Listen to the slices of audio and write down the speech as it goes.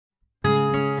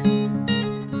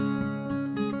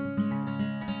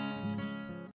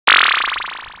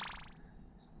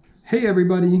Hey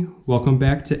everybody, welcome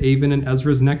back to Avan and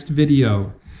Ezra's next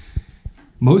video.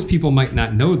 Most people might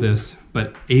not know this,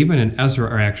 but Avan and Ezra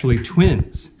are actually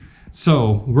twins.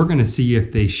 So we're gonna see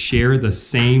if they share the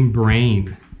same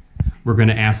brain. We're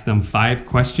gonna ask them 5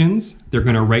 questions. They're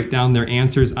gonna write down their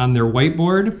answers on their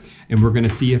whiteboard, and we're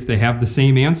gonna see if they have the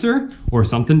same answer or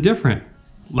something different.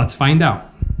 Let's find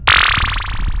out.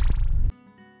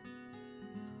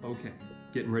 Okay,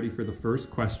 getting ready for the first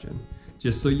question.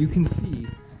 Just so you can see,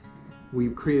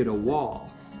 we've created a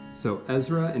wall, so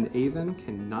Ezra and Avan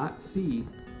cannot see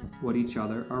what each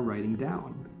other are writing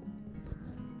down.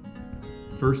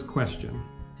 First question.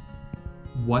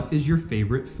 What is your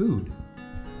favorite food?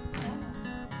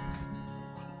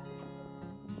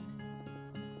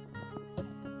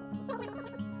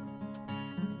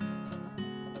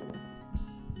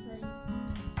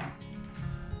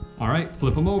 All right,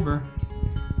 flip them over.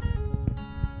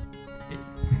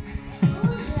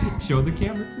 Show the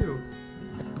camera too.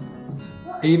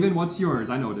 Avan, what's yours?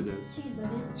 I know what it is.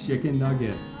 Chicken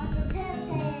nuggets.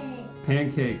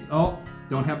 Pancakes. Oh,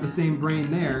 don't have the same brain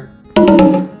there.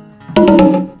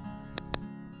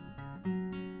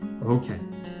 Okay,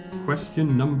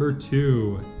 question number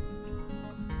 2.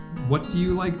 What do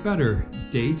you like better,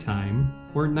 daytime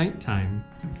or nighttime?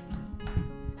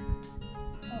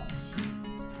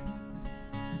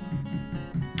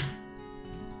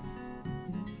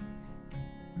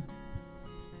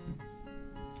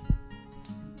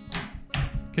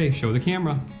 Okay, show the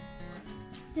camera.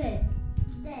 Day.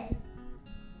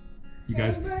 You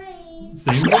guys,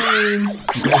 Same brain.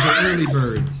 You guys are early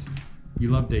birds. You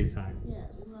love daytime. Yeah,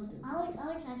 we love it. I like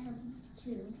nighttime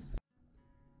too.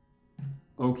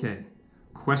 Okay,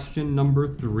 question number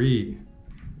 3.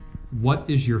 What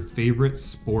is your favorite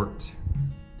sport?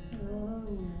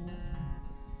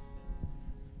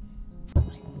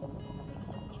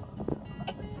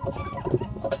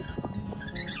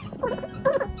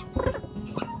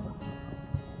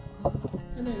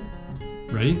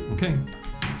 Ready? Okay.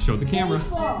 Show the camera.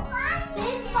 Baseball.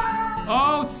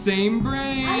 Oh, same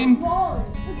brain.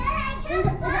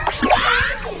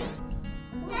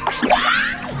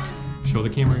 Show the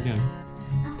camera again.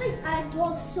 I think I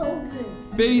draw so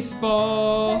good.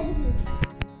 Baseball.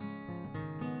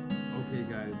 Okay,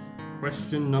 guys.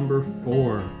 Question number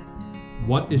 4.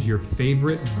 What is your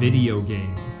favorite video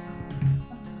game?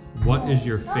 What is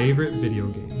your favorite video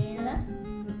game?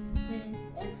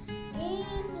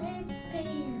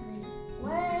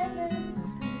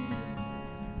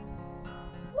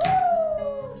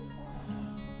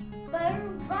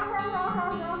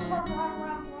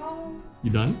 You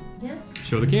done? Yep.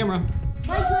 Show the camera.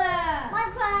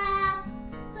 Minecraft.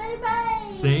 Same brain.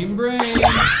 Same brain.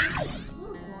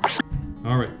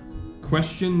 All right.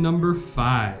 Question number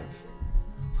 5.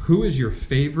 Who is your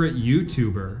favorite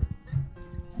YouTuber?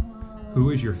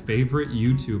 Who is your favorite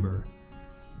YouTuber?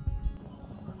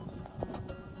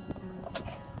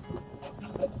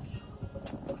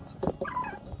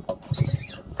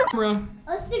 Camera.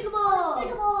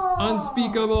 Unspeakable.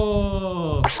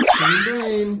 Unspeakable. Same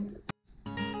brain.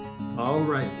 All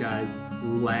right, guys.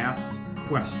 Last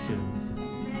question.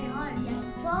 It's very hard. You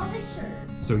have to draw a picture.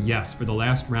 So yes, for the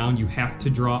last round, you have to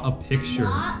draw a picture.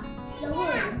 No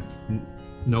word.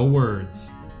 No words.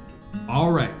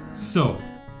 All right. So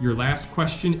your last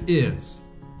question is,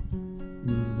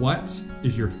 what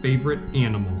is your favorite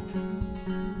animal?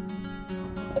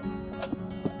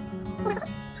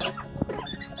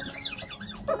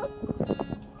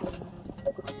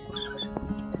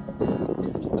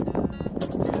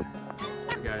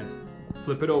 Guys,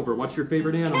 flip it over. What's your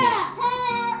favorite animal? Cat.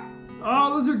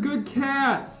 Oh, those are good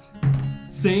cats.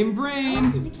 Same I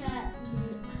brain. see the cat.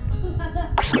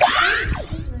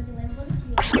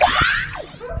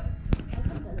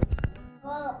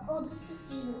 Oh, this is the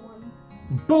season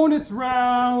 1. Bonus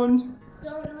round.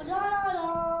 Da, da, da,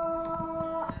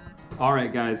 da. All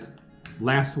right, guys.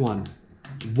 Last one.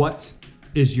 What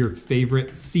is your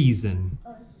favorite season?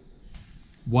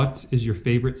 What is your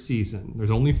favorite season?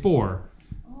 There's only 4.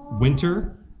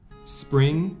 Winter,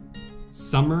 spring,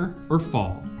 summer, or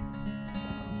fall?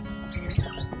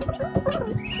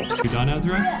 You done,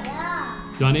 Ezra?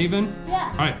 Yeah. Done, Avan?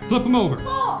 Yeah. All right, flip them over.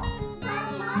 Fall.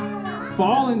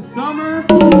 Fall and summer,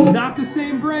 not the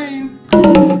same brain. I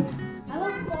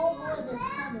love fall more than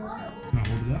summer.